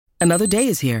Another day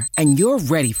is here, and you're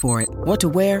ready for it. What to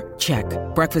wear? Check.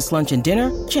 Breakfast, lunch, and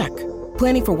dinner? Check.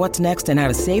 Planning for what's next and how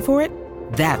to save for it?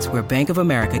 That's where Bank of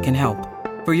America can help.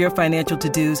 For your financial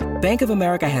to-dos, Bank of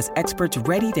America has experts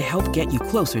ready to help get you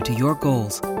closer to your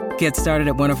goals. Get started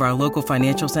at one of our local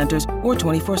financial centers or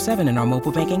 24/7 in our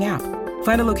mobile banking app.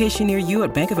 Find a location near you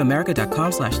at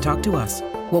bankofamerica.com/talktous.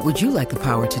 What would you like the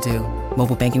power to do?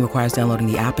 Mobile banking requires downloading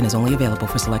the app and is only available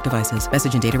for select devices.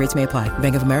 Message and data rates may apply.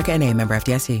 Bank of America N.A., member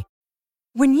FDIC.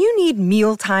 When you need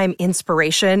mealtime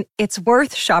inspiration, it's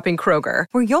worth shopping Kroger,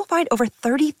 where you'll find over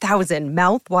 30,000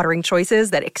 mouth-watering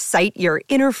choices that excite your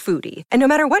inner foodie. And no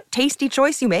matter what tasty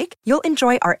choice you make, you'll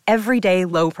enjoy our everyday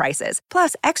low prices,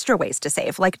 plus extra ways to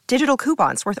save, like digital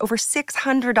coupons worth over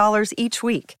 $600 each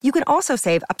week. You can also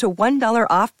save up to $1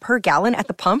 off per gallon at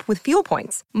the pump with fuel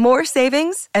points. More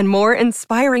savings and more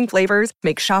inspiring flavors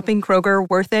make shopping Kroger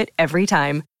worth it every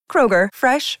time. Kroger,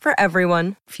 fresh for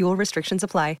everyone. Fuel restrictions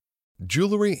apply.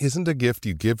 Jewelry isn't a gift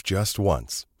you give just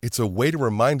once. It's a way to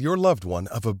remind your loved one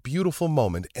of a beautiful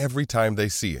moment every time they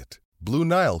see it. Blue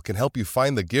Nile can help you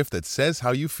find the gift that says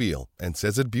how you feel and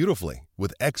says it beautifully,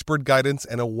 with expert guidance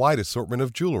and a wide assortment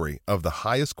of jewelry of the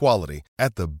highest quality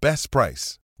at the best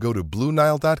price. Go to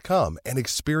BlueNile.com and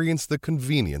experience the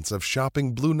convenience of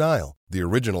shopping Blue Nile, the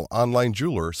original online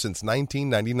jeweler since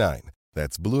 1999.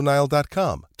 That's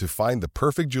BlueNile.com to find the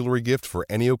perfect jewelry gift for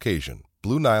any occasion.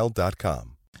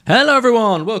 BlueNile.com. Hello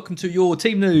everyone, welcome to your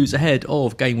team news ahead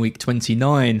of Game Week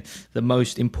 29, the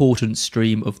most important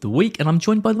stream of the week, and I'm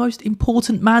joined by the most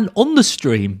important man on the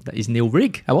stream, that is Neil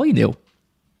Rigg. How are you, Neil?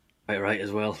 Right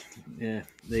as well. Yeah,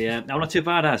 I'm not too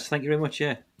bad, as thank you very much.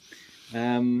 Yeah,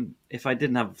 if I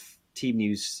didn't have team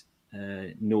news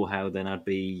know-how, then I'd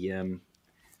be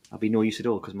no use at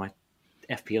all, because my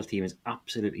FPL team is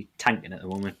absolutely tanking at the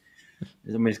moment.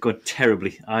 I mean, it's going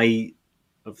terribly.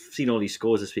 I've seen all these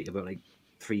scores this week about like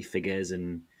 3 figures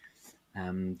and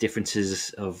differences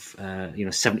of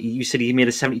 70. You said you made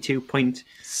a 72 points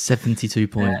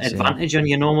advantage on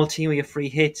your normal team with your free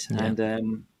hit,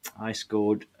 and I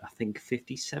scored I think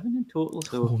 57 in total.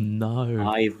 So oh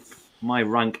no, my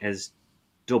rank has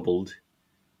doubled.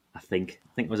 I think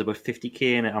it was about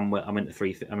 50k, and I'm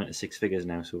into 6 figures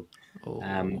now. So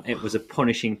it was a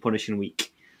punishing week.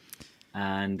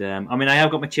 And I mean, I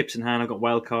have got my chips in hand. I've got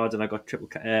wild cards, and I've got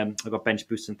I've got bench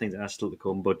boosts and things like that still to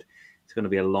come. But it's going to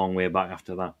be a long way back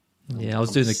after that. Yeah, I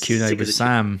was doing a Q&A with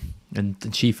Sam, and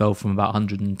she fell from about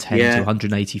 110 to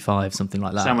 185, something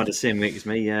like that. Sam had the same week as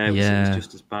me. Yeah, it was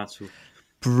just as bad. So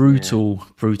brutal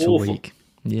Awful. week.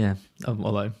 Yeah,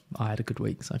 although I had a good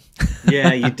week. So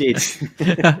yeah, you did.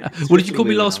 What did you call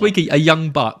me last week? A young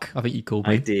buck, I think you called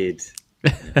me. I did.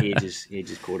 Ages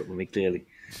caught up with me clearly.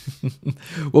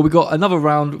 Well, we got another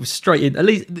round straight in. At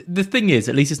least the thing is,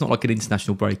 at least it's not like an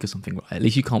international break or something, right? At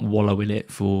least you can't wallow in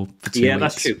it for 2 weeks. Yeah,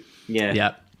 that's true.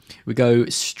 Yeah. We go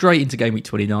straight into Game Week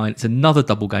 29. It's another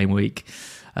double game week.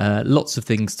 Lots of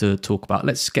things to talk about.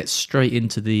 Let's get straight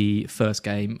into the first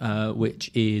game, which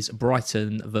is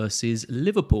Brighton versus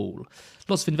Liverpool.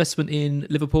 Lots of investment in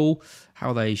Liverpool. How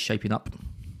are they shaping up?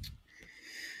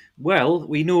 Well,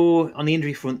 we know on the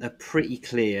injury front they're pretty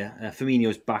clear.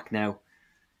 Firmino's back now.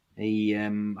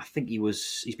 I think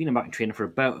he's been back in training for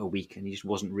about a week, and he just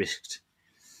wasn't risked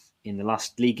in the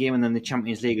last league game and then the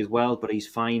Champions League as well, but he's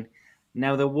fine.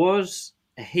 Now, there was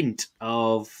a hint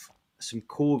of some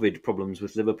COVID problems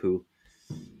with Liverpool.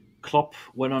 Klopp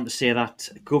went on to say that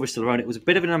COVID's still around. It was a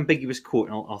bit of an ambiguous quote,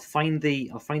 and I'll find the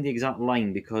exact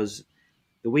line, because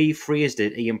the way he phrased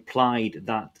it, he implied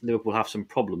that Liverpool have some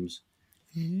problems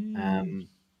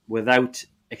without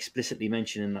explicitly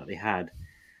mentioning that they had.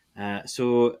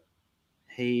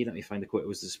 Let me find the quote. It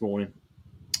was this morning.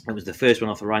 It was the first one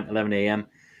off the rank, 11 a.m.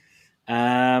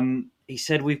 He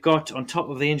said, "We've got, on top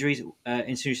of the injuries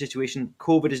in serious situation,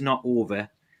 COVID is not over.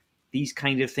 These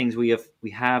kind of things we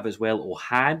have as well, or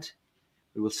had.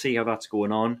 We will see how that's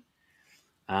going on.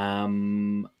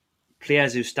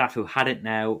 Players staff who had it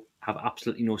now have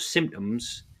absolutely no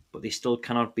symptoms, but they still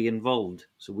cannot be involved.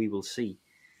 So we will see."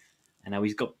 And now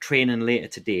he's got training later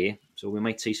today, so we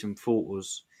might see some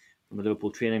photos from the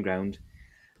Liverpool training ground.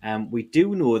 We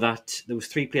do know that there was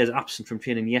 3 players absent from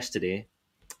training yesterday,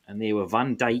 and they were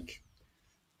Van Dijk,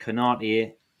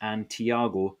 Konate, and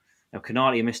Thiago. Now,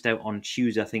 Konate missed out on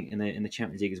Tuesday, I think, in the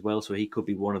Champions League as well, so he could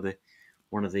be one of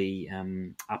the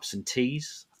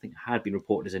absentees. I think it had been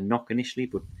reported as a knock initially,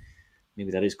 but maybe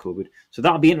that is COVID. So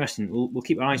that'll be interesting. We'll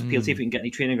keep our eyes peeled, see if we can get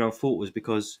any training ground photos,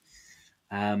 because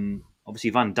obviously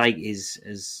Van Dijk is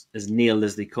as nailed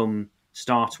as they come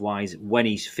starts-wise when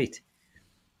he's fit.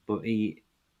 But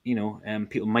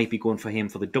people might be going for him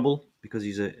for the double, because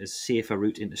he's a safer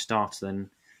route into starts than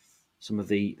some of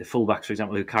the fullbacks, for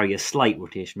example, who carry a slight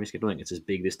rotation risk. I don't think it's as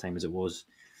big this time as it was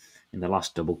in the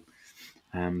last double.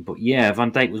 But yeah,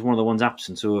 Van Dijk was one of the ones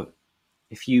absent. So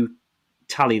if you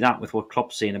tally that with what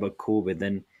Klopp's saying about COVID,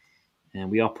 then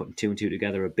we are putting 2 and 2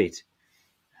 together a bit.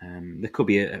 There could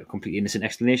be a completely innocent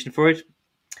explanation for it.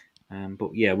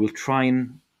 But yeah, we'll try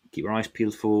and keep our eyes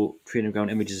peeled for training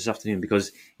ground images this afternoon,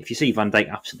 because if you see Van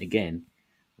Dijk absent again,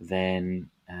 then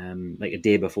like a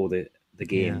day before the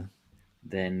game,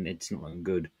 then it's not looking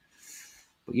good.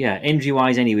 But yeah,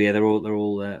 injury-wise anyway, they're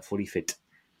all fully fit.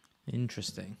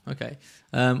 Interesting. Okay.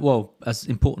 Well, as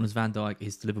important as Van Dijk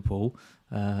is to Liverpool,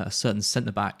 a certain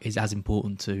centre-back is as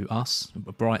important to us,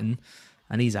 Brighton,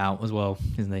 and he's out as well,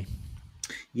 isn't he?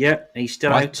 Yeah, he's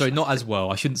still out. Sorry, not as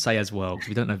well. I shouldn't say as well, because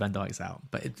we don't know Van Dijk's out.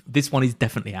 But this one is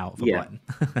definitely out for Brighton.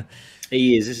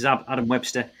 He is. This is Adam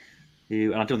Webster,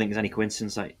 who, and I don't think there's any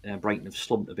coincidence that Brighton have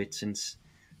slumped a bit since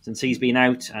he's been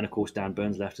out, and of course Dan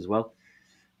Burns left as well.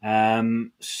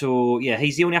 So yeah,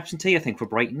 he's the only absentee I think for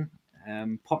Brighton.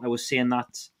 Potter was saying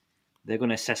that they're going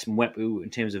to assess Mwepu in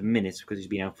terms of minutes because he's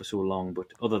been out for so long. But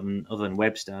other than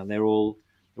Webster, they're all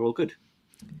good.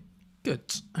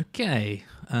 Good. Okay.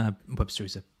 Webster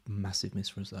is a massive miss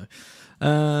for us, though.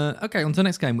 Okay, on to the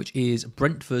next game, which is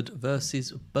Brentford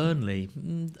versus Burnley.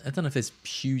 I don't know if there's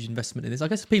huge investment in this. I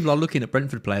guess people are looking at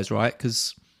Brentford players, right?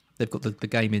 Because they've got the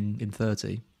game in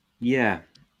 30. Yeah.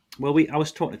 Well, I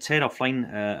was talking to Ted offline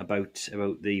about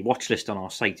the watch list on our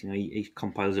site. You know, he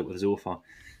compiles it with Zophar.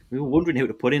 We were wondering who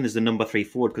to put in as the number 3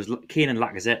 forward, because Kane and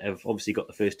Lacazette have obviously got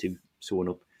the first two sewn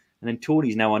up. And then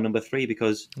Tony's now on number 3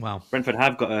 because Brentford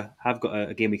have got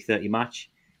a game week 30 match.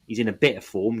 He's in a bit of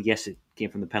form. Yes, it came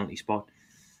from the penalty spot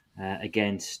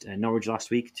against Norwich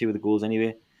last week, 2 of the goals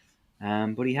anyway.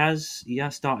 But he has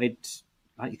started.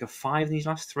 I think he's got 5 in his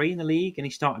last 3 in the league, and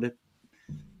he started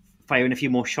firing a few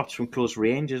more shots from close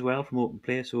range as well from open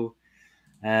play. So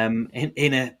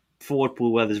in a forward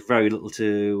pool where there's very little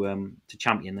to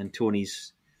champion, then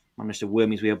Tony's managed to worm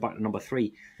his way back to number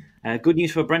 3. Good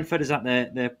news for Brentford is that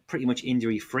they're pretty much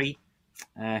injury-free.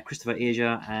 Christopher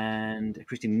Asia and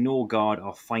Christian Norgard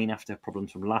are fine after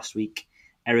problems from last week.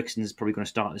 Eriksen's probably going to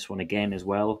start this one again as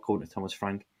well, according to Thomas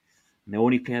Frank. And the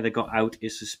only player that got out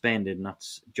is suspended, and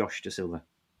that's Josh Da Silva.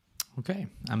 Okay,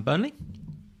 and Burnley?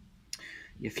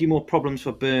 A few more problems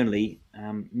for Burnley.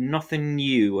 Nothing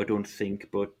new, I don't think,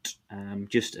 but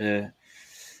just a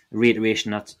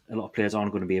reiteration that a lot of players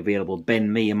aren't going to be available.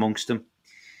 Ben Mee amongst them.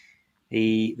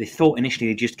 They thought initially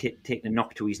he'd just taken a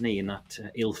knock to his knee in that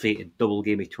ill-fated double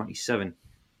game week 27,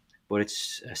 but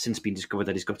it's since been discovered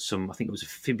that he's got some, I think it was a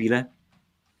fibula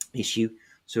issue,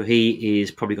 so he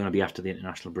is probably going to be after the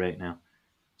international break now.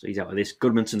 So he's out of this.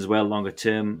 Goodmanson as well, longer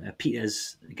term.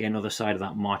 Peters, again, other side of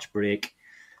that March break.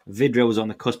 Vidra was on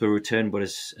the cusp of return, but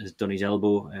has done his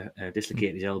elbow,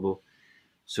 dislocated his elbow,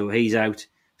 so he's out.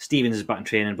 Stevens is back in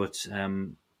training, but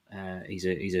he's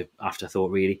a afterthought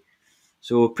really.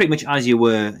 So pretty much as you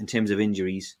were in terms of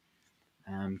injuries,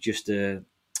 just an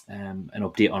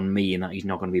update on me and that he's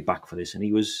not going to be back for this. And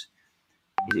it was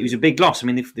a big loss. I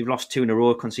mean, they've lost 2 in a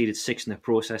row, conceded 6 in the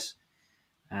process.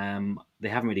 They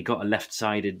haven't really got a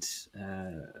left-sided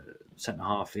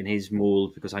centre-half in his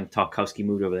mould because I think Tarkowski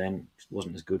moved over there and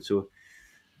wasn't as good. So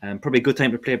probably a good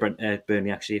time to play Burnley,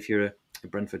 actually, if you're a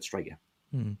Brentford striker.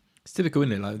 It's typical,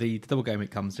 isn't it? Like the double game it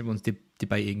comes, everyone's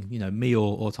debating, me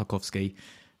or Tarkowski.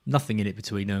 Nothing in it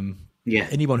between them. Yeah.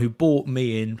 Anyone who bought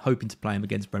me in hoping to play him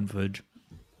against Brentford,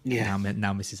 now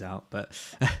misses out. But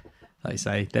like I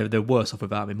say, they're worse off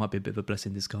without him. It might be a bit of a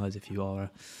blessing in disguise if you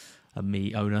are a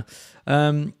me owner.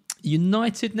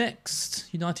 United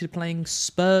next. United playing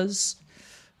Spurs.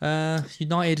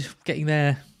 United getting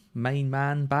their main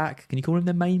man back. Can you call him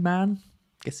their main man?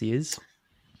 Guess he is.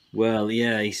 Well,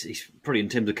 yeah, he's probably in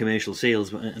terms of commercial sales,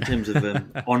 but in terms of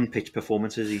on-pitch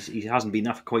performances, he hasn't been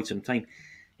that for quite some time.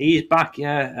 He's back,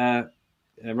 yeah.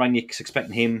 Rangnick's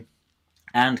expecting him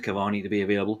and Cavani to be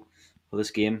available for this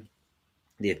game.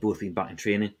 They've both been back in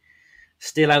training.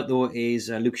 Still out, though, is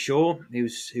Luke Shaw,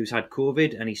 who's had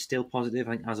COVID, and he's still positive,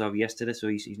 I think, as of yesterday, so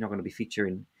he's not going to be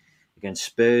featuring against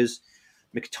Spurs.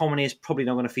 McTominay is probably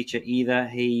not going to feature either.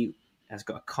 He has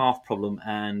got a calf problem,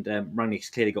 and Rangnick's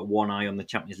clearly got one eye on the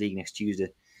Champions League next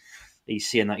Tuesday. He's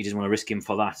saying that he doesn't want to risk him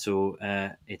for that, so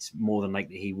it's more than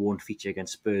likely he won't feature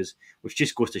against Spurs, which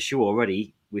just goes to show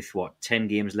already, with 10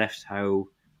 games left, how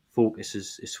focus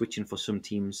is switching for some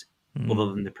teams other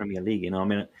than the Premier League. I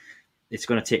mean, it's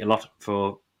going to take a lot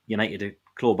for United to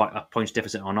claw back that points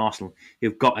deficit on Arsenal,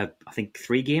 who've got, I think,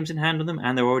 3 games in hand on them,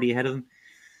 and they're already ahead of them.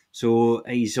 So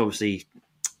he's obviously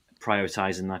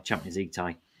prioritising that Champions League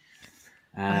tie.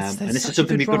 And this is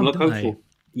something we've got to look out for.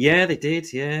 Yeah, they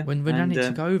did. Yeah, When Ranić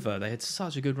took over, they had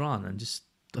such a good run and just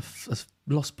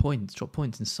lost points, dropped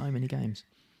points in so many games.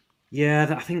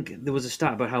 Yeah, I think there was a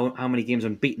stat about how many games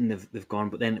unbeaten they've gone,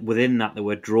 but then within that there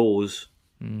were draws,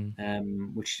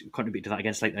 which contribute to that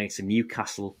against like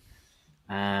Newcastle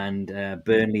and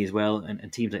Burnley as well,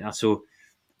 and teams like that. So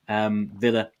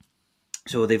Villa,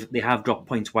 so they have dropped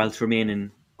points whilst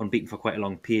remaining unbeaten for quite a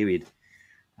long period,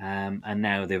 and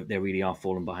now they really are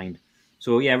falling behind.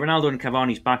 So yeah, Ronaldo and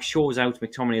Cavani's back. Shaw's out.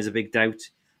 McTominay is a big doubt.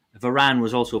 Varane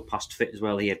was also past fit as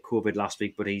well. He had COVID last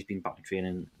week, but he's been back in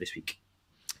training this week.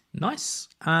 Nice.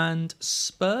 And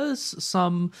Spurs,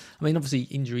 obviously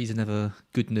injuries are never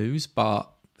good news,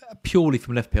 but purely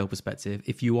from an FPL perspective,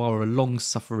 if you are a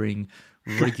long-suffering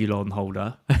Reguilon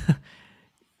holder,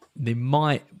 they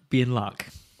might be in luck.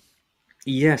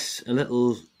 Yes, a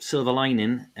little silver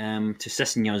lining to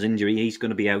Sessegnon's injury. He's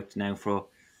going to be out now for,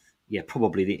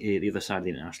 probably the other side of the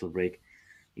international break.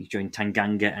 He's joined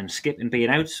Tanganga and Skip in being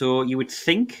out, so you would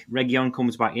think Reguilon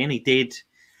comes back in. He did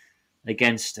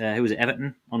against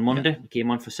Everton on Monday. He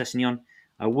came on for Sessegnon.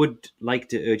 I would like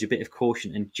to urge a bit of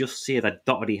caution and just say that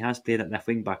Doherty has played at left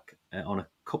wing back on a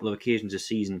couple of occasions this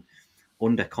season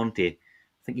under Conte. I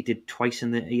think he did twice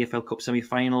in the EFL Cup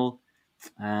semi-final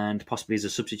and possibly as a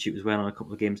substitute as well on a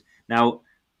couple of games. Now,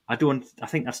 I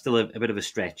think that's still a bit of a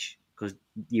stretch because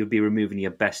you'd be removing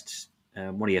your best,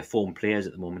 one of your form players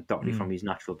at the moment, Doherty, from his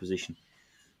natural position.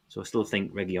 So I still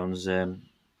think Reguilon's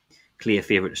clear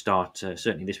favourite to start,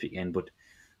 certainly this weekend, but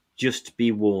just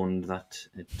be warned that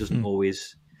it doesn't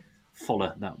always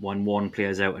follow that when one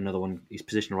player's out, another one, his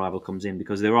positional rival comes in,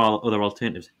 because there are other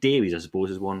alternatives. Davies, I suppose,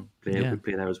 is one player who could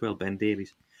play there as well, Ben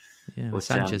Davies. Yeah, but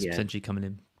Sanchez potentially coming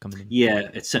in. Yeah,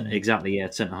 it's exactly,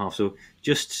 it's centre half. So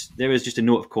there is just a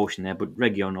note of caution there, but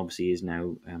Reguilon obviously is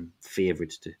now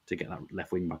favourite to get that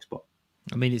left wing back spot.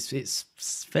 I mean, it's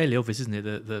fairly obvious, isn't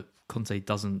it, that Conte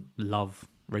doesn't love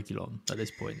Reguilon at this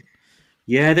point.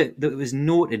 Yeah, that was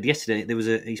noted yesterday. There was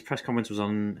his press conference was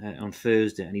on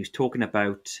Thursday, and he was talking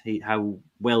about how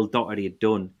well Doherty had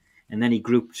done, and then he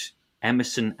grouped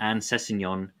Emerson and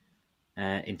Sessegnon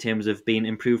in terms of being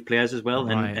improved players as well,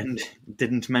 right. and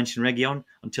didn't mention Reguilon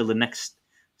until the next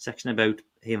section about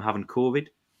him having COVID.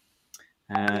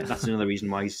 That's another reason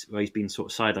why he's been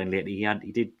sort of sidelined lately.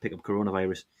 He did pick up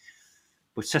coronavirus,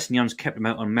 but Sessegnon's kept him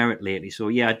out on merit lately. So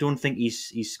yeah, I don't think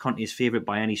he's Conte's favourite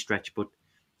by any stretch, but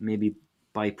maybe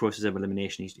by process of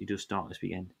elimination, he does start this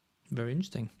weekend. Very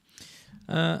interesting.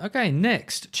 Okay,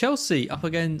 next, Chelsea up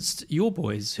against your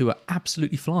boys, who are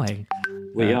absolutely flying.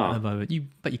 We are. At the moment.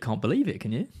 But you can't believe it,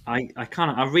 can you? I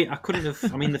can't. I couldn't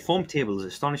have. I mean, the form table is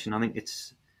astonishing. I think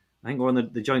we're on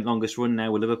the joint longest run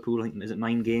now with Liverpool. I think is it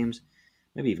 9 games,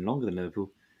 maybe even longer than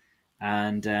Liverpool.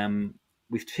 And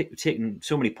we've taken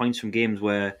so many points from games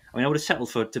where I would have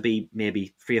settled to be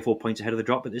maybe 3 or 4 points ahead of the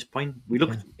drop at this point. We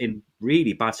looked in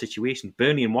really bad situations.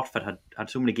 Burnley and Watford had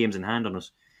so many games in hand on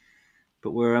us,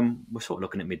 but we're sort of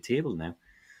looking at mid-table now.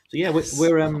 So yeah,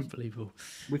 we're unbelievable.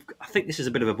 I think this is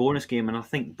a bit of a bonus game, and I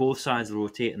think both sides are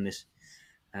rotating this.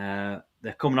 They're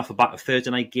coming off a back of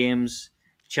Thursday night games.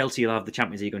 Chelsea will have the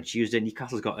Champions League on Tuesday.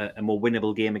 Newcastle's got a more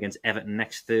winnable game against Everton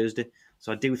next Thursday.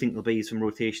 So I do think there'll be some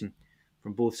rotation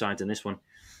from both sides in this one.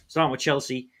 Starting with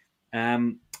Chelsea,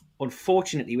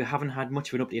 unfortunately we haven't had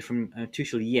much of an update from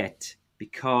Tuchel yet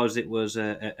because it was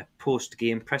a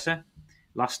post-game presser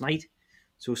last night.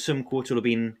 So some quotes will have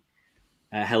been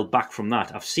held back from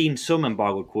that. I've seen some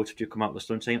embargoed quotes which have come out this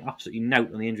lunch saying absolutely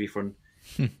nout on the injury front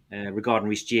regarding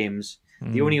Reece James.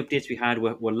 The only updates we had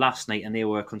were last night, and they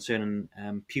were concerning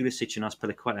Pulisic and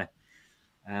Azpilicueta.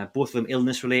 Both of them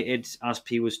illness-related.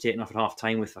 Azpi was taken off at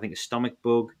half-time with, I think, a stomach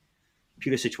bug.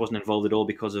 Pulisic wasn't involved at all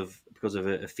because of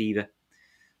a fever.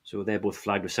 So they're both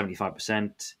flagged with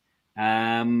 75%.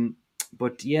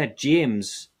 But yeah,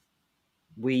 James,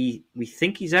 we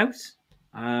think he's out.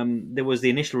 There was the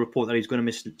initial report that he was going to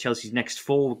miss Chelsea's next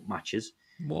 4 matches.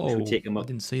 Whoa, which would take him up. I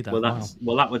didn't see that.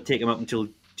 Well, that would take him up until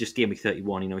just game week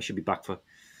 31. He should be back for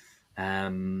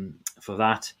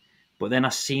that. But then I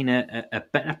seen a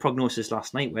better prognosis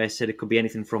last night where it said it could be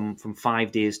anything from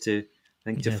 5 days to, I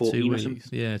think, to 14 or something.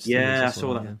 Yeah, I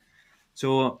saw that. Yeah.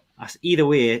 So either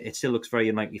way, it still looks very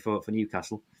unlikely for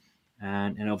Newcastle.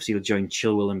 And obviously he'll join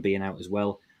Chilwell in being out as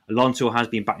well. Alonso has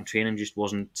been back in training, just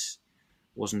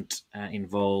wasn't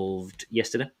involved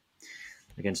yesterday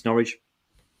against Norwich.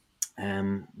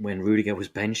 When Rudiger was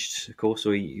benched, of course,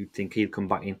 so you'd think he'd come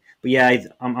back in. But yeah,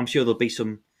 I'm sure there'll be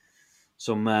some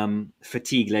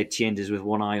fatigue-led changes with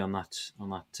one eye on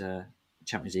that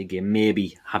Champions League game.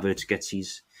 Maybe Havertz gets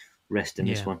his rest in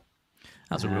this one.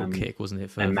 That was a real kick, wasn't it,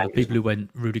 for people who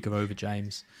went Rudiger over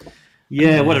James.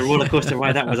 Yeah, what a roller coaster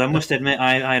ride that was. I must admit,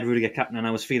 I had Rudiger captain, and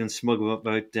I was feeling smug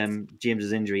about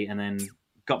James's injury, and then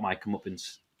got my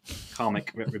comeuppance,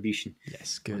 karmic retribution.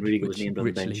 Yes, good. Rudiger was named on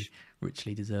the bench.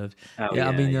 Richly deserved. Oh, yeah,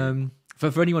 I mean, yeah.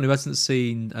 For anyone who hasn't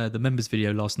seen the members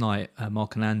video last night,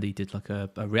 Mark and Andy did like a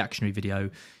reactionary video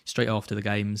straight after the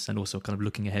games, and also kind of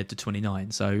looking ahead to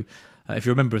 29. So if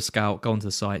you're a member of Scout, go onto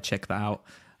the site, check that out.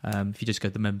 If you just go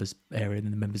to the members area and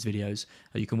then the members videos,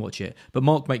 you can watch it. But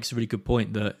Mark makes a really good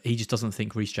point that he just doesn't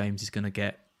think Reece James is going to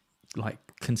get like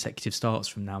consecutive starts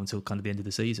from now until kind of the end of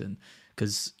the season,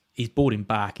 because he's brought him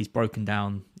back. He's broken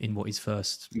down in his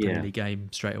first Premier League game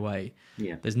straight away.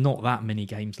 Yeah. There's not that many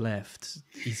games left.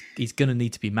 He's going to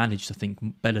need to be managed, I think,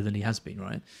 better than he has been,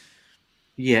 right?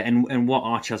 Yeah, and what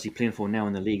are Chelsea playing for now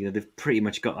in the league? They've pretty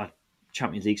much got that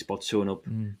Champions League spot sewn up.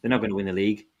 They're not going to win the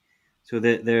league. So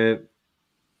they're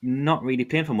not really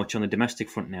playing for much on the domestic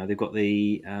front now. They've got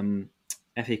the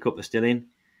FA Cup they're still in.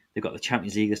 They've got the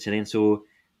Champions League they're still in. So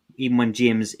even when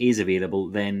James is available,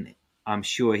 then I'm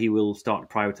sure he will start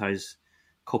to prioritise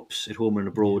cups at home and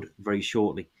abroad very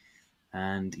shortly.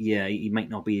 And yeah, he might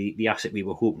not be the asset we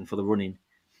were hoping for the run-in.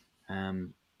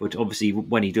 But obviously,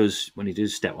 when he does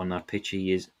step on that pitch,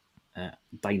 he is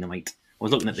dynamite. I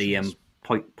was looking at the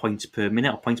points per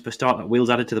minute or points per start that Will's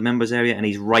added to the members area, and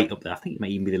he's right up there. I think he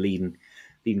might even be the leading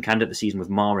candidate this season with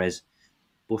Mahrez.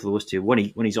 Both of those two. When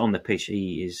he's on the pitch,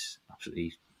 he is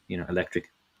absolutely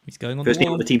electric. He's going on First the name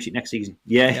wall. on the team sheet next season.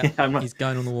 Yeah. He's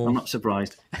going on the wall. I'm not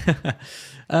surprised.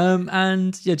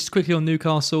 And yeah, just quickly on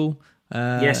Newcastle.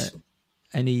 Yes.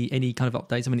 Any kind of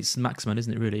updates? I mean, it's Maximin,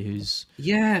 isn't it? Really, who's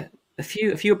a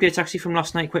few updates actually from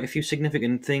last night. Quite a few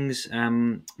significant things.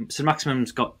 So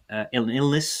Maximin's got an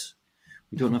illness.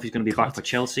 We don't know if he's going to be back for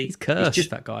Chelsea. He's cursed,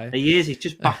 that guy. He is. He's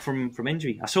just back from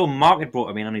injury. I saw Mark had brought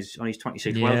him in on his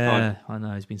 26 wild card. Yeah, I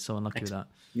know. He's been so unlucky with that.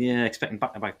 Yeah, expecting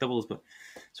back-to-back doubles, but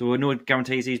so no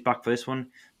guarantees he's back for this one.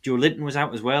 Joe Linton was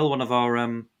out as well, one of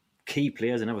our key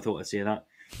players. I never thought I'd say that.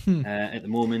 At the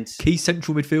moment, key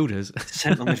central midfielders.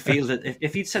 Central midfielder.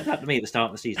 If you'd said that to me at the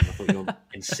start of the season, I thought you were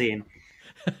insane.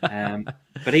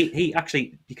 But he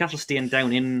actually Newcastle staying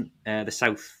down in the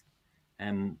south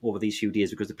over these few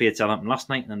days because they played Southampton last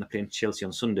night and then they're playing Chelsea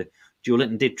on Sunday. Joe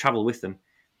Linton did travel with them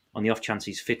on the off chance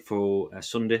he's fit for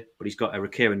Sunday, but he's got a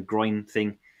recurring groin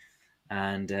thing,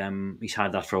 and he's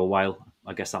had that for a while.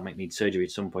 I guess that might need surgery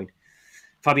at some point.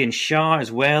 Fabian Schär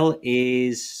as well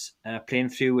is playing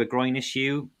through a groin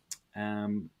issue.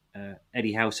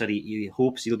 Eddie Howe said he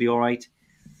hopes he'll be all right.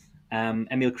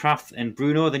 Emil Kraft and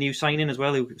Bruno, the new signing as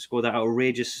well, who scored that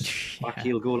outrageous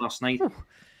backheel goal last night.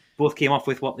 Both came off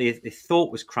with what they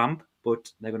thought was cramp,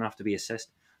 but they're going to have to be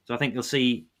assessed. So I think you'll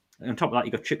see, on top of that,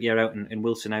 you've got Trippier out and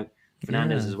Wilson out,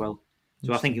 Fernandes as well.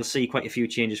 So I think you'll see quite a few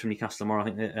changes from Newcastle tomorrow. I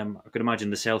think that, I could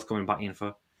imagine the Cells coming back in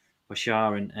for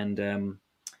Schär and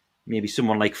maybe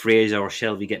someone like Fraser or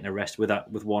Shelby getting a rest with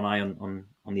one eye on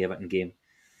the Everton game.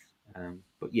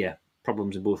 But yeah,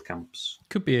 problems in both camps.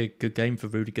 Could be a good game for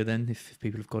Rudiger then if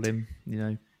people have got him.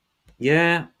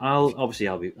 Yeah, I'll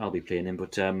be playing him,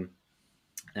 but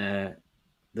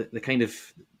the kind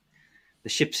of the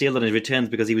ship sailed on his returns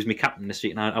because he was my captain this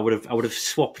week, and I would have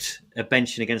swapped a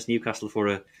benching against Newcastle for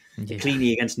a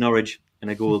cleanie against Norwich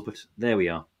and a goal, but there we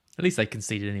are. At least they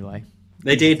conceded anyway.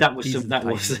 They did. That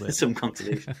was some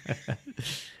consolation.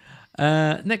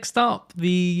 Next up,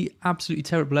 the absolutely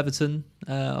terrible Everton.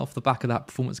 Off the back of that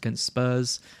performance against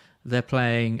Spurs, they're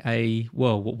playing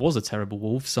what was a terrible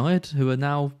Wolves side, who are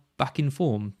now back in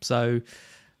form. So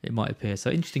it might appear. So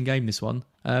interesting game, this one.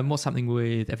 What's happening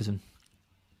with Everton?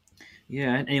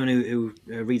 Yeah, anyone who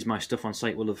reads my stuff on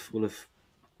site will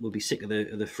be sick of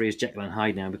the phrase Jekyll and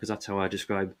Hyde now, because that's how I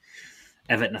describe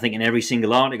Everton, I think, in every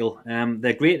single article.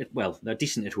 They're great. They're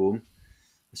decent at home.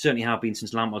 They certainly have been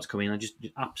since Lampard's come in. They're just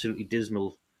absolutely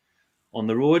dismal on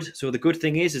the road. So the good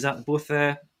thing is that both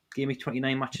Game Week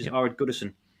 29 matches are at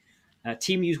Goodison.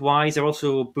 Team news-wise, they're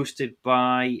also boosted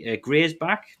by Gray's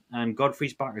back and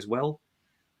Godfrey's back as well.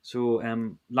 So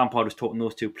Lampard was talking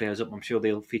those two players up. I'm sure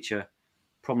they'll feature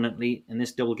prominently in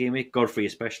this double game week, Godfrey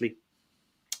especially,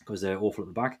 because they're awful at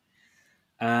the back.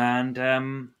 And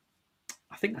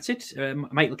I think that's it.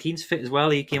 Michael Keane's fit as well.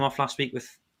 He came off last week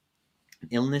with an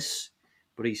illness,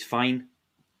 but he's fine.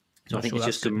 So I think it's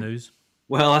just some news.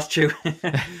 Well, that's true.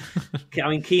 I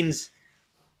mean, Keane's.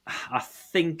 I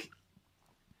think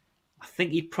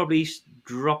he'd probably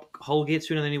drop Holgate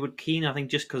sooner than he would Keane. I think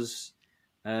just because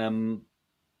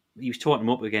he was talking him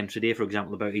up again today, for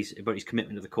example, about his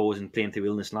commitment to the cause and playing through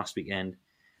illness last weekend.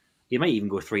 He might even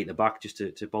go 3 at the back just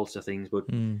to bolster things. But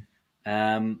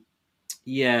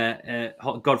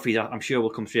Godfrey, I'm sure will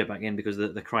come straight back in because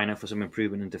they're crying out for some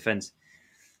improvement in defence.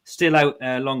 Still out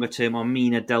longer term on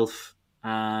Mina, Delph,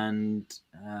 and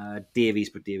Davies,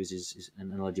 but Davies is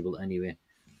ineligible anyway.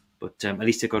 But at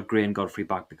least they've got Gray and Godfrey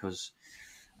back because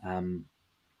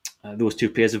those two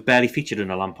players have barely featured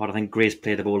under Lampard. I think Gray's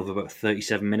played a ball of about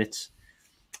 37 minutes,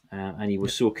 and he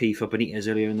was so key for Benitez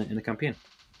earlier in the campaign.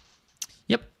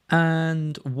 Yep.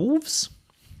 And Wolves?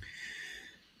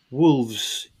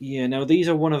 Wolves, yeah. Now, these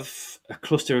are one of a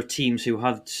cluster of teams who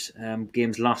had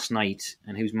games last night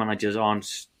and whose managers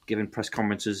aren't giving press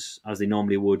conferences as they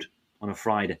normally would on a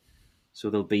Friday. So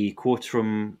there'll be quotes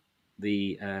from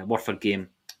the Watford game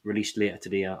released later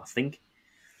today, I think.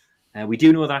 We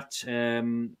do know that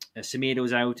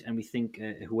Semedo's out, and we think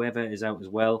whoever is out as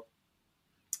well.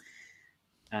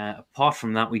 Apart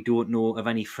from that, we don't know of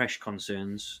any fresh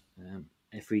concerns.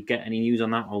 If we get any news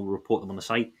on that, I'll report them on the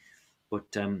site.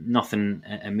 But nothing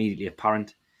immediately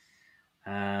apparent.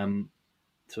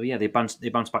 So yeah, they bounced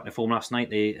back to form last night.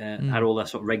 They had all their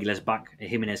sort of regulars back.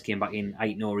 Jimenez came back in,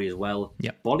 Ait-Nouri as well.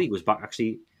 Yep. Bolly was back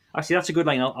actually. Actually, that's a good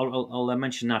line. I'll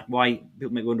mention that. Why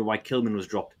people may wonder why Kilman was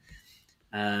dropped.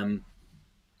 And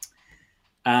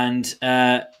Bruno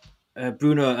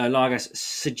Largas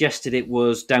suggested it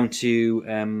was down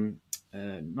to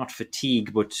not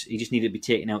fatigue, but he just needed to be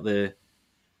taken out the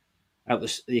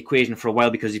equation for a while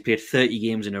because he played 30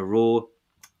 games in a row,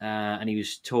 and he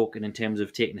was talking in terms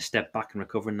of taking a step back and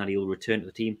recovering that he'll return to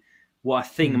the team. What I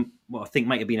think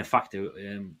might have been a factor,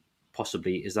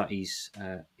 possibly, is that his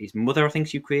mother, I think,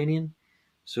 is Ukrainian,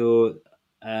 so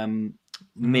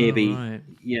maybe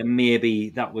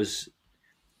that was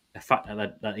a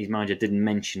factor that his manager didn't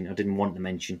mention or didn't want to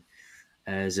mention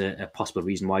as a possible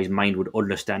reason why his mind would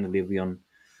understandably be on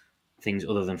things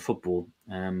other than football.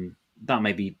 That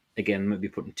may be, again, maybe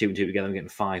putting two and two together and getting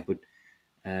five, but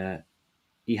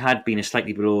he had been a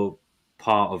slightly below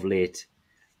par of late,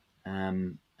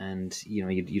 and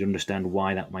you'd understand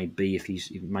why that might be if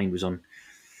his mind was on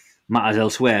matters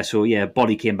elsewhere. So yeah,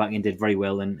 Bolly came back and did very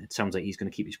well, and it sounds like he's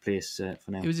going to keep his place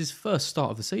for now. It was his first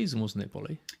start of the season, wasn't it,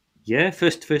 Bolly? Yeah,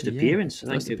 first appearance. I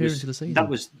think first appearance of the season.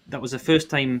 That was the first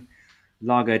time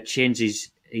Lager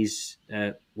changed his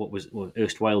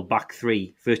erstwhile back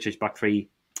three, first choice back three,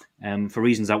 for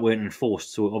reasons that weren't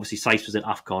enforced. So obviously Saiss was at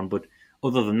AFCON, but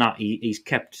other than that, he's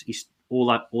kept all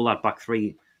that back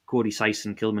three. Cody, Saiss,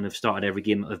 and Kilman have started every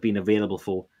game that they've been available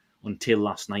for until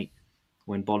last night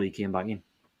when Bolly came back in.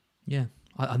 Yeah,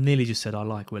 I nearly just said I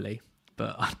like Willie,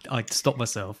 but I stopped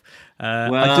myself.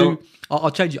 Well, I do.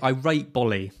 I'll change it. I rate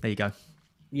Bolly. There you go.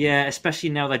 Yeah, especially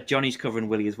now that Johnny's covering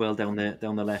Willie as well down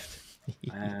the left.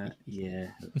 Yeah,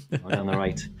 or down the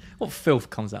right. What filth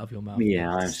comes out of your mouth?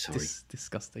 Yeah, I'm sorry.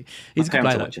 Disgusting. He's a good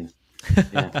player.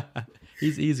 Yeah.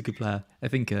 He's a good player. I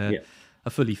think a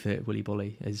fully fit Willie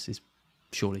Bolly is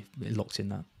surely locked in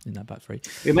that back three.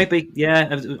 It might be.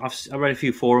 Yeah, I read a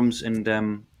few forums and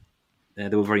they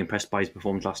were very impressed by his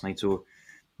performance last night. So it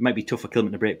might be tough for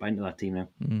Kilman to break back into that team now.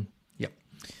 Yep.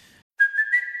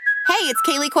 Hey, it's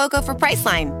Kaylee Cuoco for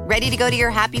Priceline. Ready to go to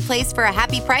your happy place for a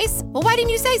happy price? Well, why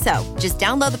didn't you say so? Just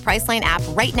download the Priceline app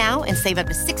right now and save up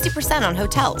to 60% on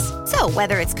hotels. So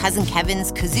whether it's Cousin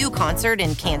Kevin's Kazoo Concert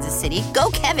in Kansas City,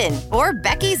 go Kevin, or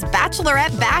Becky's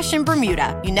Bachelorette Bash in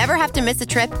Bermuda, you never have to miss a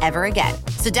trip ever again.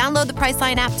 So download the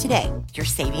Priceline app today. Your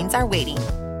savings are waiting.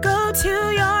 Go to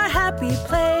your happy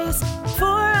place for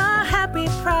a happy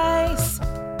price.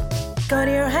 Go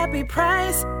to your happy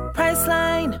price,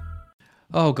 Priceline.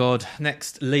 Oh, God.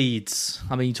 Next, Leeds.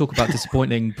 I mean, you talk about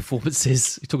disappointing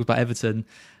performances. You talk about Everton.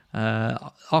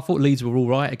 I thought Leeds were all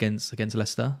right against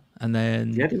Leicester. And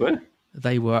then yeah, they were.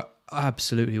 They were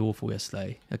absolutely awful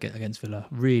yesterday against Villa.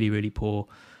 Really, really poor.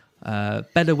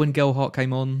 Better when Gelhardt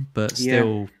came on, but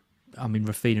still, I mean,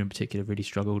 Rafinha in particular really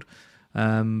struggled.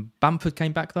 Bamford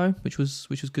came back, though, which was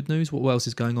good news. What else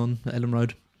is going on at Ellen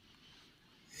Road?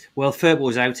 Well,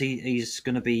 Firpo's out. He's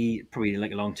going to be probably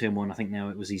like a long-term one. I think now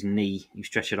it was his knee. He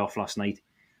stretched it off last night.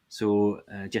 So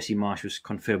Jesse Marsh was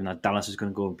confirming that Dallas is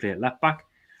going to go and play at left back.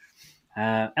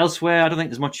 Elsewhere, I don't think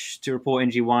there's much to report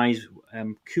injury-wise.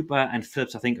 Cooper and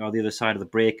Phillips, I think, are the other side of the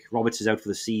break. Roberts is out for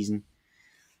the season.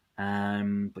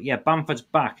 But yeah, Bamford's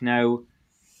back. Now,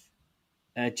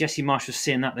 Jesse Marsh was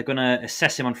saying that they're going to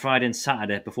assess him on Friday and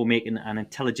Saturday before making an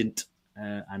intelligent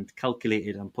and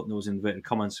calculated, I'm putting those in inverted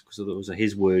commas because those are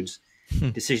his words,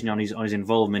 decision on his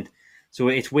involvement. So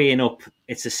it's weighing up.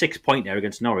 It's a 6-pointer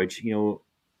against Norwich. You know,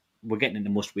 we're getting into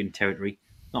must-win territory,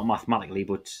 not mathematically,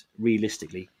 but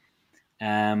realistically.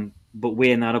 But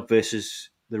weighing that up versus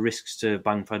the risks to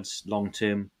Bamford's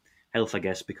long-term health, I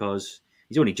guess, because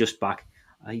he's only just back.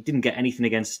 He didn't get anything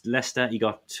against Leicester. He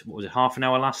got, half an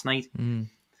hour last night.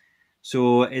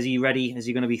 So is he ready? Is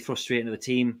he going to be thrust straight into the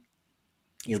team?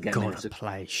 he'll get Got minutes. to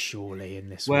play surely in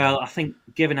this. Well, one. I think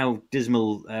given how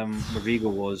dismal Rodrigo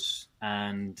was,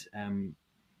 and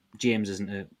James isn't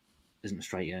a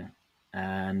striker,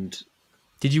 and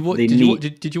did you watch? they Did you,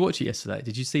 need- did you watch it yesterday?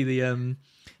 Did you see the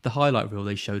highlight reel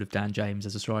they showed of Dan James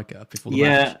as a striker before the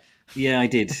match? Yeah, I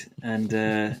did,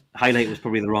 and highlight was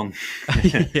probably the wrong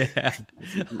Yeah.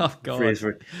 Oh god, phrase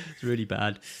for it. it's really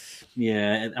bad.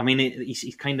 Yeah, I mean,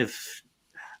 he's kind of.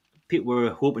 People were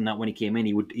hoping that when he came in,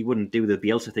 he wouldn't do the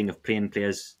Bielsa thing of playing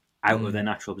players out of their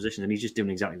natural positions, and he's just doing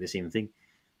exactly the same thing.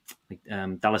 Like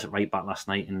Dallas at right back last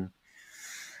night,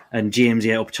 and James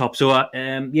up top. So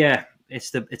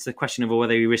it's the question of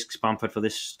whether he risks Bamford for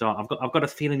this start. I've got a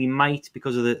feeling he might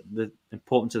because of the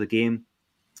importance of the game.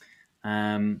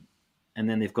 And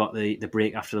then they've got the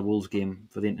break after the Wolves game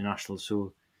for the international.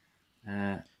 So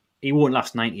he won't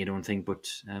last 90, I don't think, but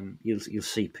you'll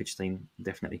see pitch time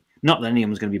definitely. Not that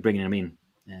anyone's going to be bringing him in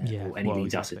or any of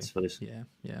these assets for this. Yeah.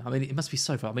 I mean, it must be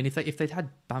so far. I mean, if they'd had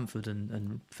Bamford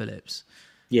and Phillips,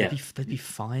 Yeah, they'd be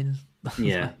fine.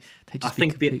 Yeah. they'd just I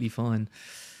think be completely fine.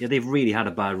 Yeah, they've really had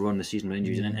a bad run this season with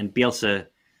injuries, and Bielsa,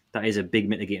 that is a big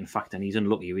mitigating factor, and he's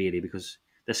unlucky really because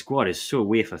their squad is so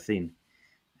wafer thin.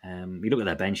 You look at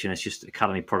their bench and it's just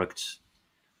academy products,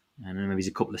 and then maybe there's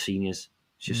a couple of seniors.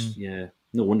 It's just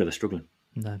no wonder they're struggling.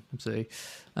 No, absolutely.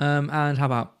 And how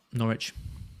about Norwich?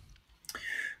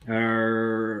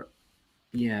 Dean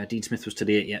Smith was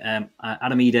today. Yeah,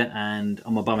 Adam Eder and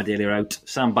Omar Daly are out.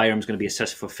 Sam Byram's going to be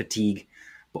assessed for fatigue,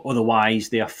 but otherwise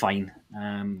they are fine.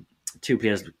 Two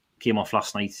players came off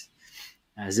last night,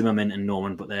 Zimmerman and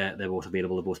Norman, but they're both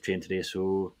available. They're both trained today,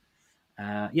 so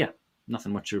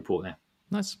nothing much to report there.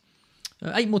 Nice.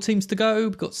 8 more teams to go.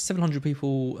 We've got 700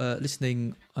 people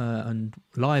listening and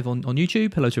live on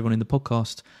YouTube. Hello to everyone in the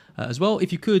podcast as well.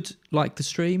 If you could like the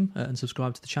stream and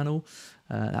subscribe to the channel,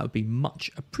 that would be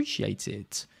much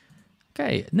appreciated.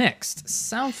 Okay, next.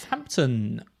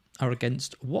 Southampton are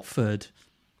against Watford.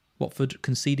 Watford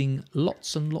conceding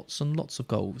lots and lots and lots of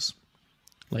goals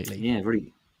lately. Yeah,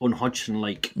 very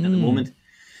un-Hodgson-like at the moment.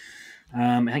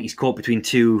 I think he's caught between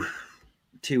two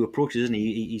approaches, isn't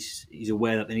he? He's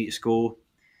aware that they need to score,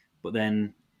 but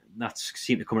then that's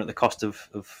seemed to come at the cost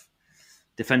of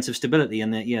defensive stability.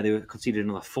 And they were conceded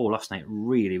another 4 last night.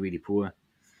 Really, really poor.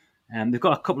 They've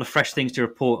got a couple of fresh things to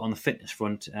report on the fitness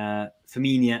front.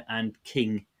 Firmino and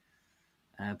King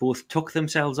both took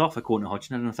themselves off according to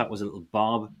Hodgson. I don't know if that was a little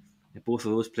barb. Both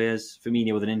of those players,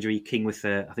 Firmino with an injury, King with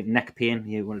I think neck pain.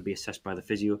 He wanted to be assessed by the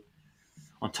physio.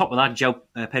 On top of that, João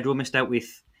Pedro missed out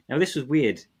with. Now this was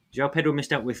weird. João Pedro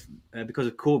missed out with because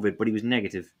of COVID, but he was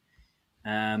negative.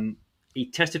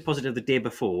 He tested positive the day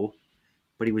before,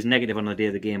 but he was negative on the day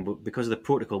of the game. But because of the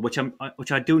protocol, which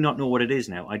I do not know what it is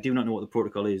now. I do not know what the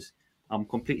protocol is. I'm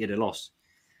completely at a loss.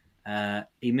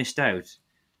 He missed out.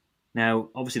 Now,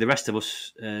 obviously, the rest of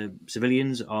us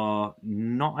civilians are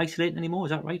not isolating anymore. Is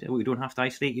that right? We don't have to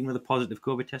isolate even with a positive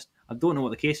COVID test. I don't know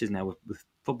what the case is now with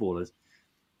footballers.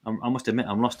 I must admit,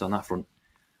 I'm lost on that front.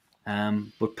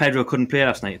 But Pedro couldn't play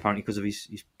last night apparently because of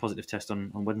his positive test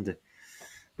on Wednesday.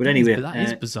 But anyway, that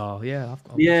is bizarre. Yeah,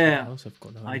 I also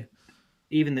forgot that. I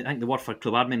think the Watford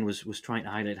club admin was trying to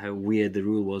highlight how weird the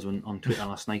rule was on Twitter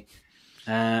last night.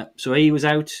 So he was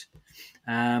out.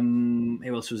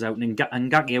 Who else was out? And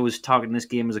Ngakia was targeting this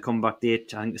game as a comeback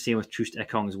date. I think the same with Troost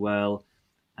Ekong as well.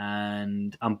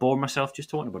 And I'm bored myself just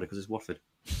talking about it because it's Watford.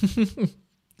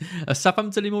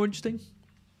 Southampton any more interesting?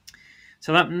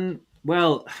 Southampton,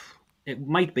 well, it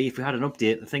might be if we had an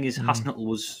update. The thing is,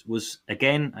 Hasenhüttl was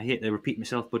again, I hate to repeat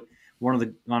myself, but one of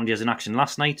the managers in action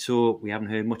last night, so we haven't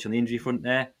heard much on the injury front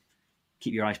there.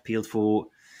 Keep your eyes peeled for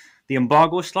the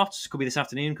embargo slots. Could be this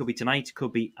afternoon, could be tonight,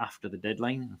 could be after the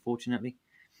deadline, unfortunately.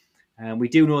 We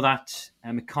do know that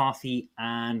McCarthy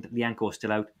and Lianco are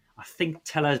still out. I think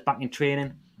Teller's back in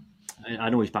training. I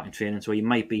know he's back in training, so he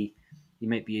might be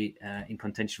in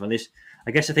contention for this.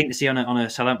 I guess the thing to see on a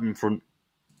Southampton front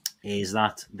is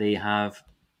that they have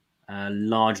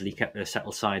largely kept their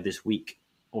settled side this week,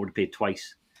 already played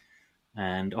twice,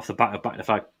 and off the back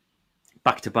of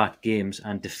back-to-back games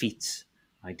and defeats,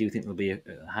 I do think there'll be a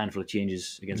handful of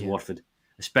changes against Watford,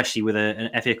 especially with an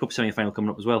FA Cup semi-final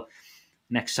coming up as well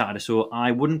next Saturday. So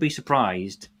I wouldn't be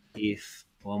surprised if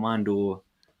Armando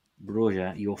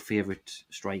Broja, your favourite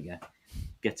striker,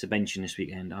 gets a benching this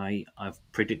weekend. I've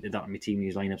predicted that in my team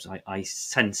news lineups. I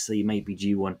sense he might be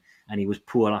due one, and he was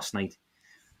poor last night.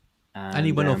 And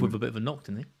he went off with a bit of a knock,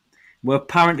 didn't he? Well,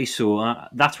 apparently so.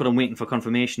 That's what I'm waiting for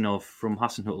confirmation of from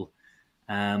Hasenhüttl.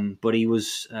 But he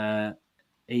was a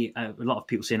lot of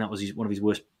people saying that was one of his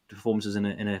worst performances in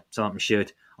a Southampton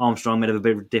shirt. Armstrong made a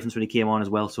bit of a difference when he came on as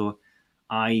well. So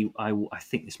I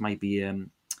think this might be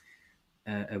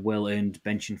a well-earned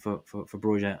benching for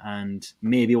Broja, and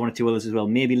maybe one or two others as well.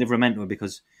 Maybe Livramento,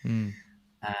 because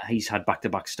he's had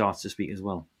back-to-back starts this week as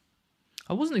well.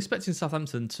 I wasn't expecting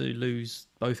Southampton to lose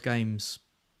both games,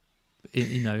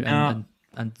 and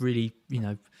really,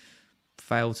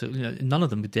 fail to. None of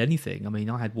them did anything. I mean,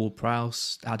 I had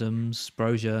Ward-Prowse, Adams,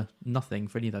 Broja, nothing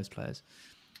for any of those players.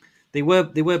 They were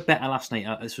better last night.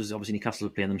 This was obviously Newcastle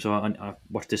playing them, so I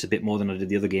watched this a bit more than I did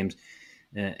the other games.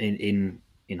 In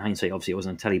hindsight, obviously it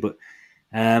wasn't on telly, but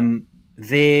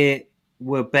they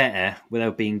were better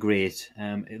without being great.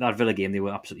 That Villa game, they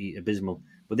were absolutely abysmal.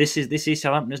 But this is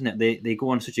Southampton, isn't it? They go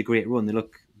on such a great run, they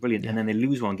look brilliant, and then they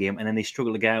lose one game, and then they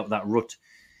struggle to get out of that rut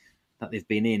that they've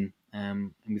been in.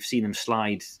 And we've seen them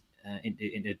slide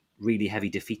into really heavy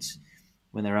defeats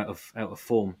when they're out of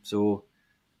form. So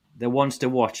they're ones to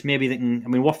watch. Maybe they can. I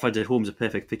mean, Watford at home is a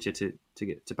perfect picture to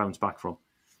bounce back from.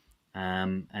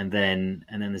 And then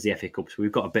there's the FA Cup. So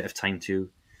we've got a bit of time to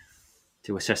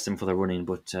assess them for the running.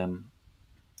 But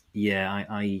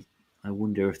I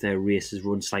wonder if their race has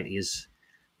run slightly as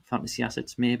fantasy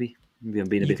assets. Maybe I'm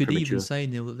being a bit premature. You could even say,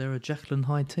 Neil, that they're a Jekyll and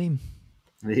Hyde team.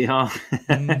 They are.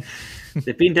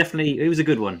 They've been definitely. It was a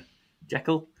good one,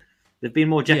 Jekyll. They've been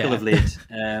more Jekyll of late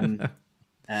on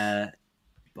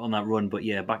that run. But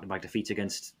yeah, back-to-back defeats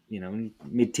against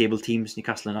mid-table teams,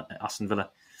 Newcastle and Aston Villa.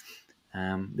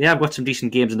 They have got some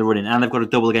decent games in the running, and they've got a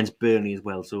double against Burnley as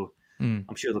well. So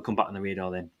I'm sure they'll come back on the radar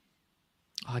then.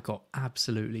 I got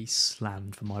absolutely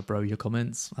slammed for my Broja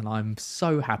comments, and I'm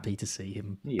so happy to see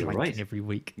him blanking every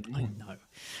week. I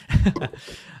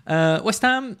know. West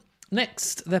Ham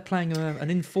next. They're playing an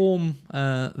in-form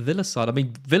Villa side. I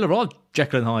mean, Villa are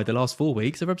Jekyll and Hyde the last 4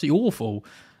 weeks. They're absolutely awful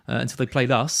until they played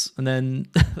us, and then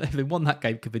they've won that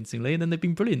game convincingly, and then they've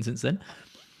been brilliant since then.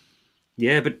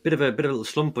 Yeah, but bit of a little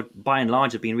slump, but by and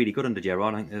large, have been really good under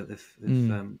Gerrard. I think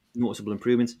they've noticeable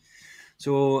improvements.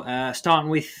 So starting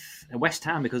with West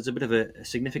Ham, because it's a bit of a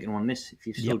significant one. This, if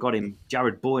you've still got him,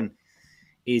 Jared Bowen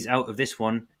is out of this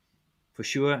one for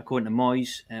sure, according to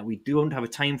Moyes. We don't have a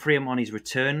time frame on his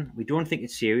return. We don't think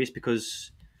it's serious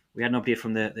because we had an update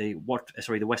from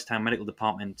the West Ham medical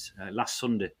department last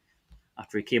Sunday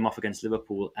after he came off against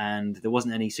Liverpool, and there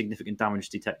wasn't any significant damage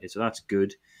detected, so that's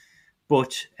good.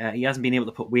 But he hasn't been able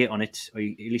to put weight on it, or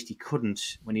at least he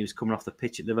couldn't when he was coming off the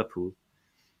pitch at Liverpool.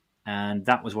 And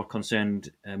that was what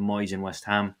concerned Moyes and West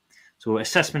Ham. So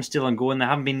assessment's still ongoing. They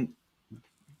haven't been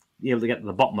able to get to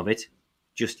the bottom of it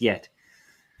just yet.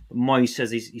 But Moyes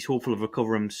says he's hopeful of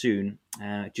recovering soon,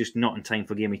 just not in time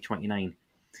for game week 29.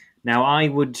 Now,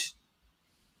 I'm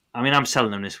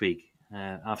selling him this week.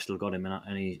 I've still got him,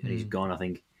 and he's gone, I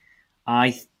think.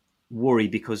 I worry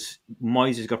because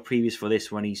Moyes has got previous for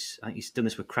this when he's done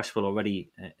this with Cresswell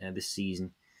already this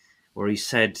season, where he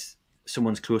said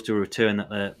someone's close to a return,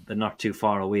 that they're not too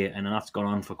far away, and that's gone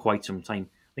on for quite some time.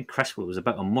 I think Cresswell was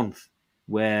about a month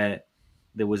where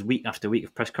there was week after week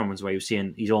of press conference where he was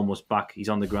saying he's almost back, he's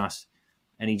on the grass,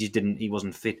 and he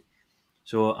wasn't fit.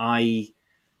 So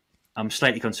I'm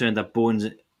slightly concerned that Bowen's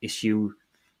issue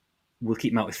will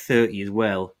keep him out with 30 as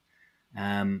well.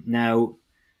 Now,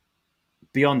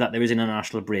 beyond that, there is an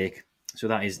international break, so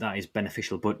that is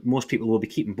beneficial. But most people will be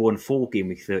keeping Bowen for game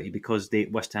week 30 because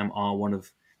West Ham are one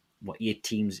of 8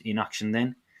 teams in action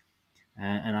then,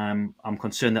 and I'm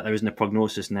concerned that there isn't a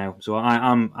prognosis now. So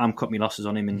I'm cutting my losses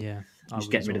on him and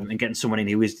just getting rid of him and getting someone in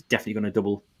who is definitely going to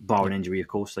double, barring injury, of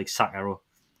course, like Saka or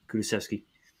Kulusevski.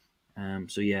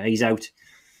 So yeah, he's out.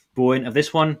 Bowen of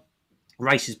this one.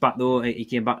 Rice is back though. He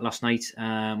came back last night,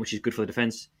 which is good for the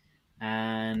defence.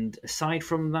 And aside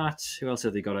from that, who else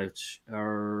have they got out?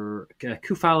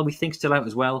 Kufal, we think, still out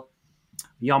as well.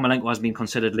 Yarmolenko has been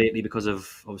considered lately because of,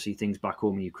 obviously, things back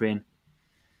home in Ukraine.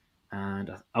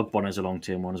 And Ogbonna is a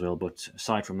long-term one as well. But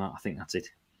aside from that, I think that's it.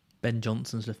 Ben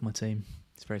Johnson's left my team.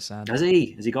 It's very sad. Has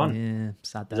he? Has he gone? Yeah,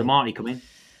 sad day. Has Marty come in?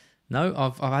 No,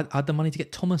 I've had the money to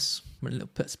get Thomas.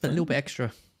 Spent a little bit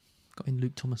extra. Got in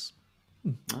Luke Thomas.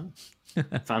 Oh.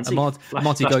 Fancy.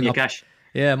 Marty going up. Cash.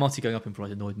 Yeah, Marty going up in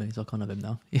price annoyed me, so I can't have him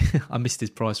now. I missed his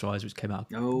price rise, which came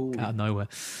out of nowhere.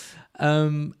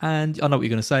 And I know what you're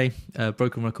going to say.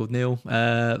 Broken record, Neil.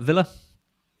 Villa?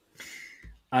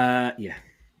 Yeah.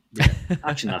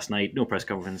 Action last night. No press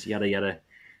conference. Yada yada.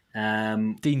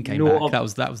 Dean came back. That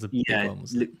was the big one.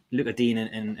 Wasn't it? Look at Dean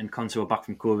and Conso are back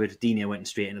from COVID. Dean went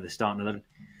straight into the starting 11.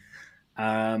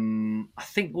 I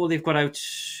think all they've got out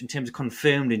in terms of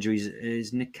confirmed injuries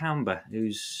is Nick Camber,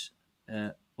 who's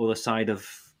other side of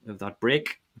that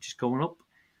break, which is coming up.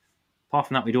 Apart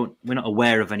from that, we're not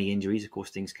aware of any injuries. Of course,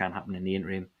 things can happen in the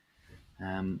interim.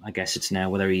 I guess it's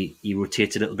now whether he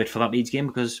rotates a little bit for that Leeds game,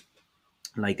 because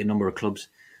like a number of clubs,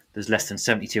 there's less than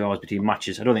 72 hours between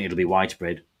matches. I don't think it'll be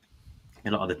widespread.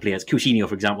 A lot of the players, Coutinho,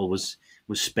 for example, was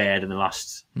spared in the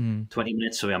last 20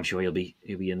 minutes, so I'm sure he'll be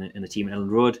in the team at Ellen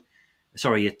Road.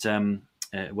 Sorry, at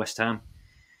West Ham.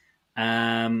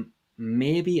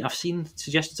 Maybe I've seen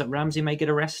suggestions that Ramsey may get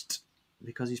a rest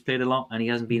because he's played a lot and he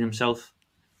hasn't been himself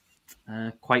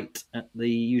quite at the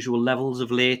usual levels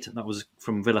of late. That was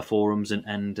from Villa forums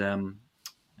and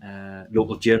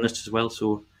local journalists as well.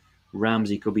 So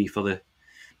Ramsey could be for the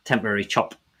temporary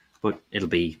chop, but it'll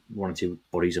be 1 or 2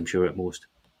 bodies, I'm sure, at most.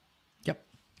 Yep,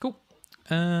 cool.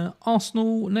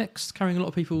 Arsenal next, carrying a lot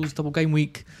of people's double game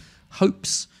week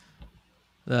hopes.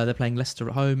 They're playing Leicester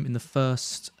at home in the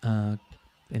first 1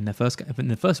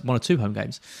 or 2 home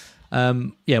games.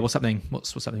 What's happening?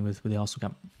 What's happening with the Arsenal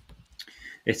camp?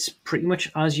 It's pretty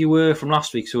much as you were from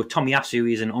last week. So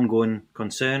Tomiyasu is an ongoing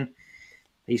concern.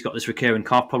 He's got this recurring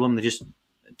calf problem. They're just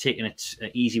taking it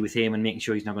easy with him and making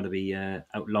sure he's not going to be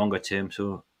out longer term.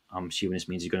 So I'm assuming this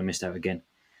means he's going to miss out again.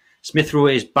 Smith Rowe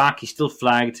is back. He's still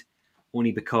flagged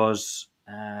only because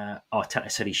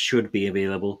Arteta said he should be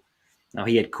available. Now,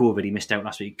 he had COVID. He missed out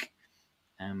last week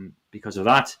because of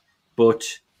that. But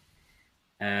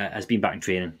has been back in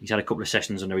training. He's had a couple of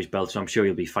sessions under his belt, so I'm sure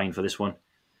he'll be fine for this one.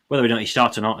 Whether or not he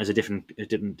starts or not is a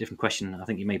different question. I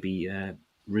think he may be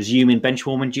resuming bench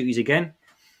warming duties again.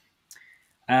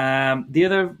 The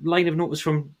other line of note was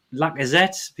from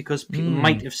Lacazette, because people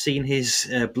might have seen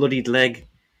his bloodied leg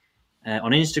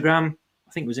on Instagram.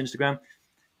 I think it was Instagram,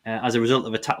 as a result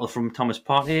of a tackle from Thomas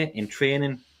Partey in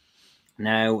training.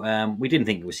 Now, we didn't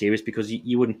think it was serious because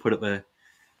you wouldn't put up an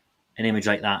image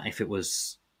like that if it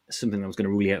was something that was going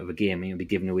to rule you out of a game. You'd be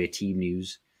giving away team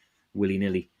news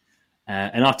willy-nilly.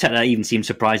 And Arteta even seemed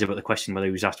surprised about the question whether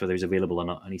he was asked whether he was available or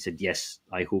not. And he said, yes,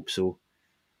 I hope so.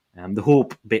 The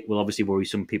hope bit will obviously worry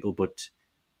some people, but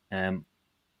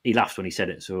he laughed when he said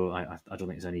it, so I don't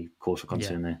think there's any cause for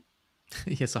concern there.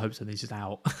 Yes, I hope so. He's just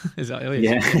out.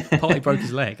 Partey broke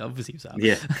his leg. Obviously, he was out.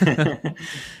 Yeah.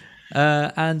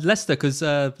 And Leicester, because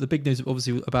the big news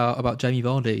obviously about Jamie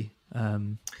Vardy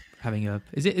having a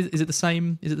is it the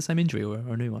same injury or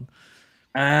a new one?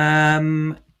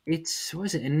 It's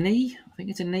a knee? I think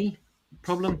it's a knee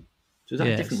problem. So is that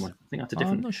a different one? I think that's a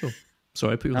different. I'm not sure.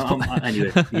 Sorry, I put you on the spot.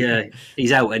 Anyway, yeah,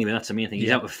 he's out anyway. That's the main thing.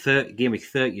 He's out of game week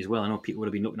 30 as well. I know people would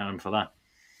have been looking at him for that.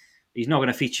 He's not going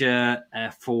to feature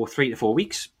for 3 to 4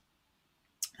 weeks.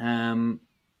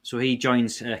 So he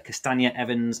joins Castagna,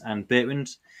 Evans, and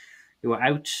Bertrand, who are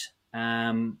out.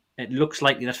 It looks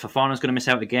likely that Fofana's going to miss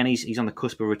out again. He's on the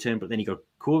cusp of return, but then he got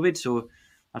COVID, so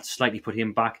that's slightly put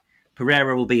him back.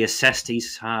 Pereira will be assessed.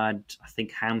 He's had, I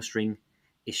think, hamstring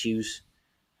issues,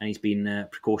 and he's been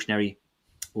precautionary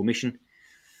omission.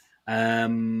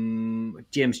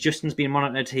 James Justin's been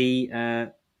monitored. He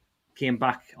came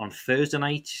back on Thursday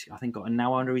night. I think got an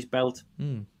hour under his belt,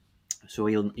 so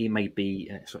he might be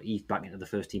eased back into the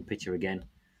first team picture again.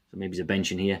 So maybe he's a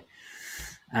bench in here.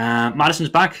 Maddison's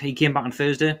back. He came back on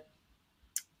Thursday,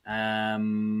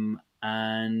 and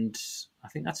I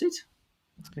think that's it.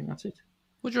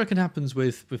 What do you reckon happens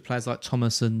with players like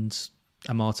Thomas and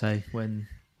Amate when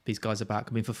these guys are back?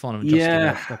 I mean, Fofana and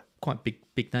Justin, they're quite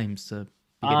big names to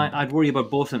begin with. I'd worry about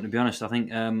both of them, to be honest. I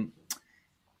think, I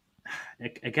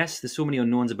guess there's so many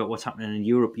unknowns about what's happening in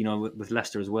Europe, with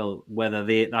Leicester as well, whether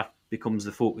that becomes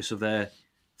the focus of their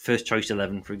first choice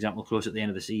 11, for example, close at the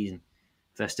end of the season,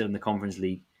 if they're still in the Conference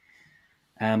League.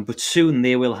 But soon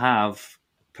they will have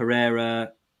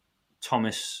Pereira,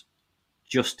 Thomas,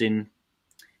 Justin.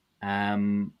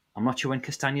 I'm not sure when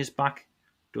Castagna's back.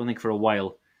 Don't think for a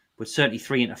while, but certainly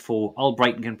 3 into 4.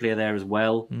 Albrighton can play there as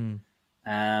well.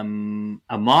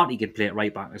 Amate can play at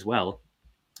right back as well.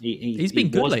 He's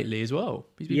been good lately as well.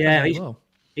 He's been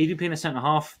playing a centre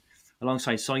half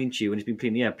alongside Soyuncu, and he's been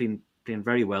playing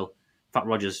very well. Fat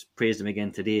Rogers praised him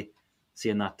again today,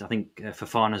 saying that I think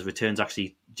Fofana's returns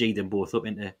actually G'd them both up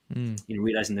into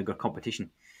realising they've got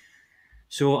competition.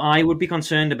 So I would be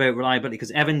concerned about reliability because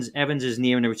Evans is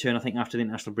nearing a return, I think, after the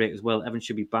international break as well. Evans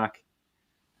should be back,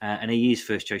 and he is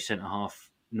first choice centre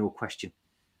half, no question.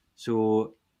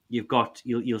 So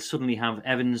you'll suddenly have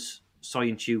Evans,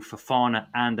 Soyuncu, Fofana,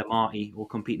 and Amate all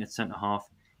competing at centre half.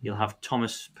 You'll have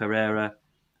Thomas, Pereira,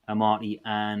 Amate,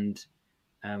 and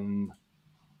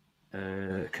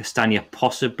Castagna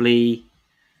possibly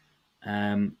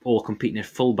all competing at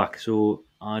fullback. So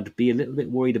I'd be a little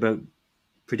bit worried about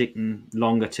predicting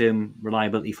longer term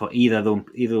reliability for either of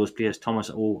those players, Thomas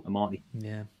or Amate.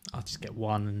 Yeah, I'll just get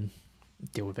one and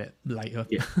deal with it later.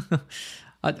 Yeah.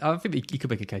 I think you could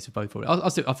make a case of both for it. I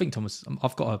think Thomas.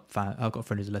 I've got a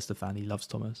friend who's a Leicester fan. He loves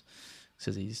Thomas.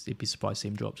 Says he'd be surprised to see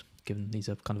him dropped, given he's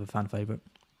a kind of a fan favourite.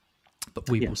 But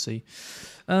we will see.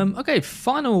 Okay,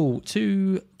 final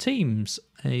two teams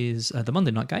is the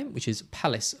Monday night game, which is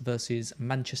Palace versus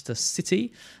Manchester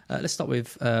City. Let's start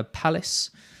with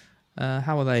Palace.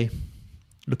 How are they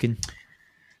looking?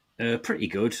 Pretty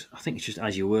good. I think it's just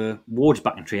as you were. Ward's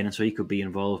back in training, so he could be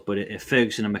involved. But if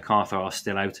Ferguson and MacArthur are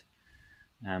still out,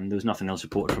 there was nothing else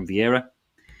reported from Vieira.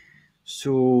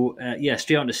 So,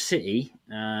 straight on to City,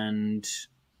 and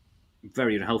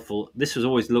very unhelpful. This was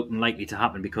always looking likely to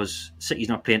happen because City's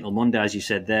not playing till Monday, as you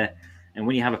said there. And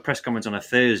when you have a press conference on a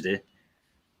Thursday,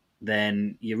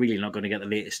 then you're really not going to get the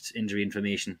latest injury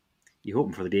information. You're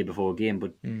hoping for the day before a game,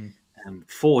 but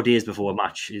 4 days before a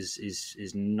match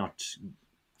is not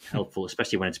helpful,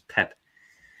 especially when it's Pep.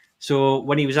 So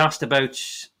when he was asked about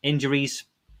injuries,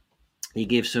 he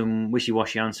gave some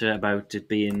wishy-washy answer about it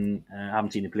being,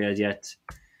 haven't seen the players yet,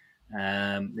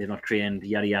 they're not trained,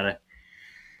 yada yada.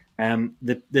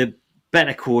 The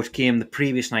better quote came the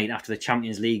previous night after the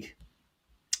Champions League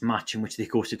match in which they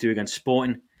coasted through against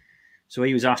Sporting. So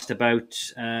he was asked about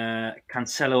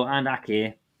Cancelo and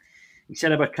Ake. He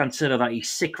said about Cancelo that he's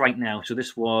sick right now. So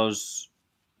this was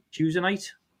Tuesday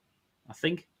night, I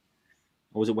think.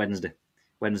 Or was it Wednesday?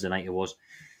 Wednesday night it was.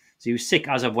 So he was sick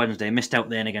as of Wednesday, missed out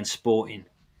then against Sporting.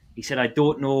 He said, I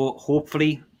don't know,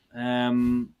 hopefully,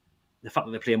 the fact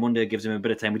that they play Monday gives him a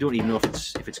bit of time. We don't even know if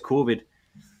it's COVID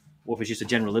or if it's just a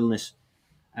general illness.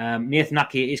 Nathan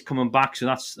Ake is coming back, so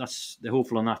that's they're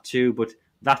hopeful on that too, but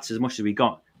that's as much as we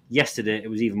got. Yesterday, it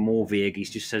was even more vague. He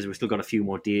just says we've still got a few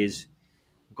more days.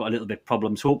 We've got a little bit of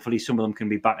problems. Hopefully, some of them can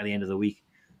be back at the end of the week.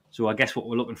 So I guess what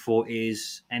we're looking for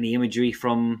is any imagery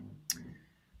from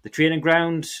the training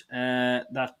ground.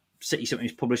 That City something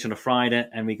is published on a Friday,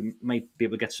 and we might be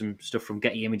able to get some stuff from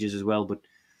Getty Images as well. But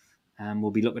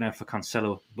we'll be looking out for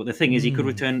Cancelo. But the thing is, he could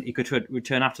return. He could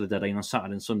return after the deadline on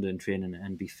Saturday and Sunday in training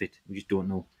and be fit. We just don't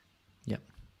know. Yep.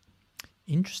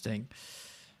 Interesting.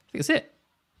 I think that's it.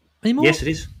 Any more? Yes, it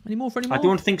is. Any more for any more? I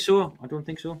don't think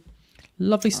so.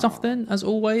 Lovely stuff then, as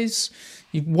always.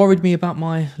 You've worried me about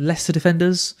my Leicester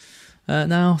defenders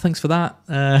now. Thanks for that.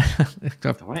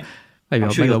 All right. Maybe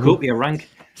I'm sure you'll go up your rank.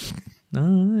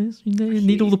 No, you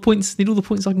need all the points. Need all the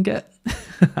points I can get.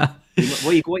 What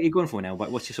are you going for now?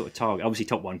 What's your sort of target? Obviously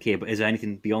top 1K, but is there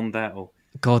anything beyond that? Or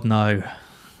God, no.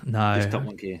 Just top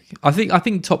 1K. I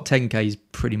think top 10K is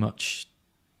pretty much.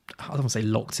 I don't want to say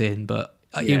locked in, but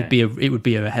it would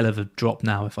be a hell of a drop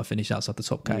now if I finish outside the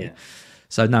top K. Yeah.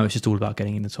 So now it's just all about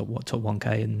getting in the top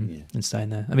 1K and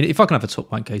staying there. I mean, if I can have a top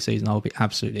 1K season, I'll be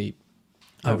absolutely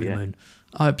over the moon.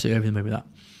 Absolutely over the moon with that.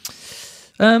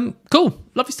 Cool.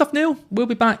 Lovely stuff, Neil. We'll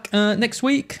be back next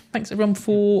week. Thanks everyone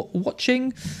for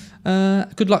watching.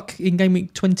 Good luck in game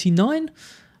week 29.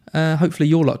 Hopefully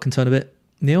your luck can turn a bit,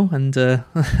 Neil, and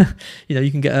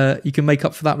you can make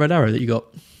up for that red arrow that you got.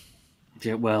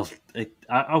 Yeah, well,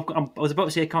 I was about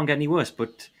to say it can't get any worse,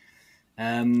 but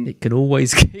it can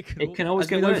always get worse.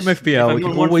 From FPL, it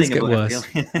can always get worse.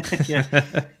 Yeah.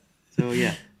 So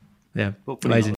yeah. Yeah. Amazing.